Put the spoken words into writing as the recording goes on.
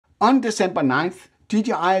On December 9th,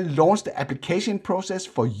 DJI launched the application process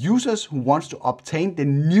for users who want to obtain the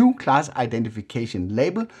new class identification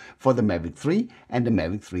label for the Mavic 3 and the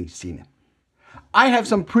Mavic 3 Cine. I have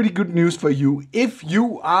some pretty good news for you if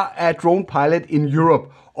you are a drone pilot in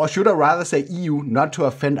Europe, or should I rather say EU, not to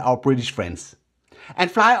offend our British friends,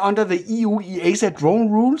 and fly under the EU EASA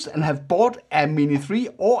drone rules and have bought a Mini 3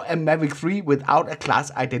 or a Mavic 3 without a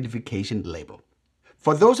class identification label.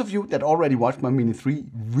 For those of you that already watched my Mini 3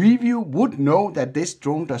 review would know that this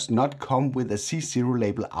drone does not come with a C0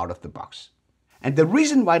 label out of the box. And the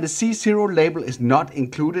reason why the C0 label is not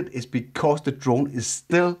included is because the drone is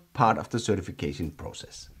still part of the certification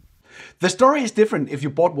process. The story is different if you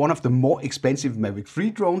bought one of the more expensive Mavic 3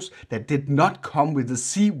 drones that did not come with the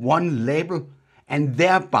C1 label and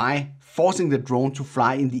thereby forcing the drone to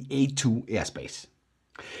fly in the A2 airspace.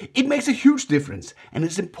 It makes a huge difference, and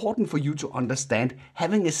it's important for you to understand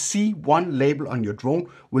having a C1 label on your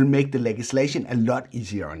drone will make the legislation a lot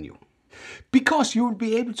easier on you. Because you will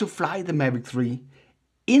be able to fly the Mavic 3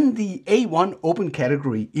 in the A1 open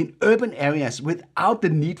category in urban areas without the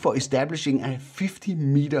need for establishing a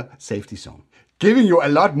 50-meter safety zone, giving you a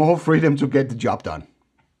lot more freedom to get the job done.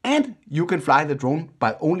 And you can fly the drone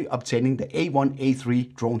by only obtaining the A1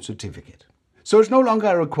 A3 drone certificate. So it's no longer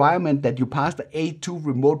a requirement that you pass the A2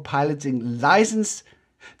 remote piloting license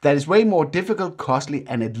that is way more difficult, costly,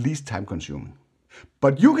 and at least time consuming.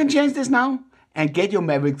 But you can change this now and get your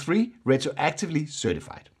Mavic 3 retroactively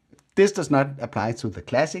certified. This does not apply to the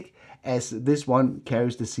Classic, as this one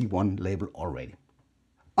carries the C1 label already.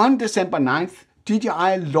 On December 9th,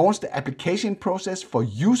 DJI launched the application process for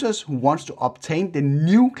users who want to obtain the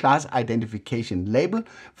new class identification label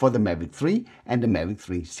for the Mavic 3 and the Mavic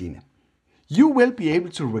 3 Cine. You will be able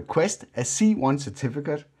to request a C1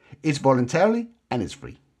 certificate. It's voluntary and it's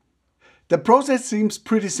free. The process seems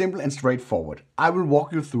pretty simple and straightforward. I will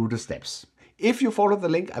walk you through the steps. If you follow the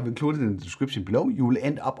link I've included in the description below, you will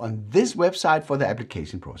end up on this website for the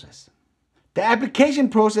application process. The application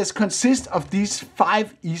process consists of these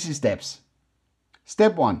 5 easy steps.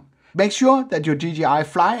 Step 1. Make sure that your DJI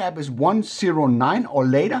Fly app is 1.09 or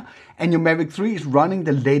later and your Mavic 3 is running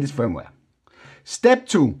the latest firmware. Step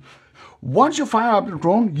 2. Once you fire up the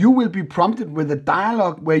drone, you will be prompted with a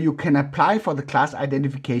dialog where you can apply for the class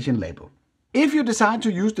identification label. If you decide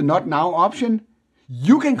to use the Not Now option,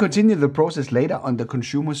 you can continue the process later on the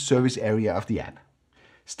consumer service area of the app.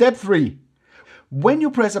 Step 3. When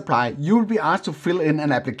you press apply, you will be asked to fill in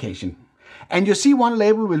an application, and your C1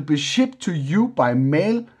 label will be shipped to you by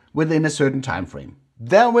mail within a certain time frame.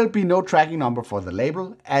 There will be no tracking number for the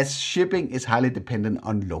label, as shipping is highly dependent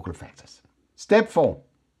on local factors. Step 4.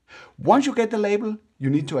 Once you get the label, you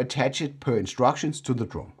need to attach it per instructions to the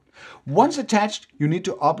drone. Once attached, you need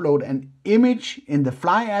to upload an image in the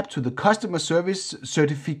Fly app to the Customer Service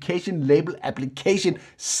Certification Label Application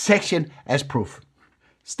section as proof.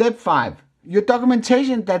 Step 5. Your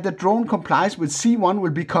documentation that the drone complies with C1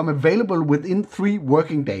 will become available within 3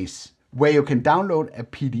 working days, where you can download a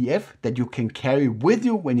PDF that you can carry with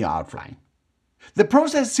you when you're out flying. The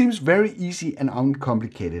process seems very easy and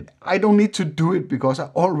uncomplicated. I don't need to do it because I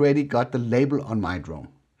already got the label on my drone.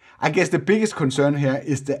 I guess the biggest concern here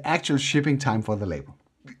is the actual shipping time for the label.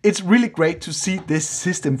 It's really great to see this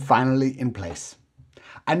system finally in place.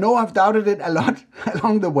 I know I've doubted it a lot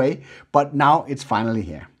along the way, but now it's finally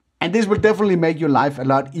here. And this will definitely make your life a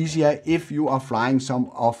lot easier if you are flying some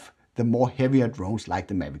of the more heavier drones like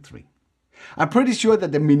the Mavic 3. I'm pretty sure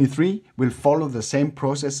that the Mini 3 will follow the same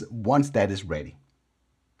process once that is ready.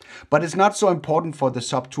 But it's not so important for the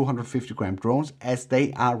sub 250 gram drones, as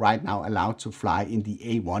they are right now allowed to fly in the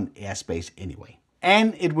A1 airspace anyway.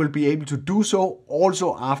 And it will be able to do so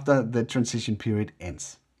also after the transition period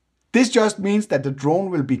ends. This just means that the drone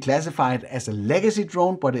will be classified as a legacy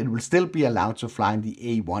drone, but it will still be allowed to fly in the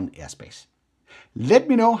A1 airspace. Let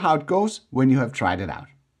me know how it goes when you have tried it out.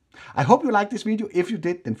 I hope you liked this video. If you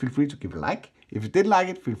did, then feel free to give it a like. If you didn't like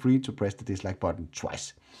it, feel free to press the dislike button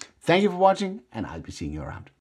twice. Thank you for watching, and I'll be seeing you around.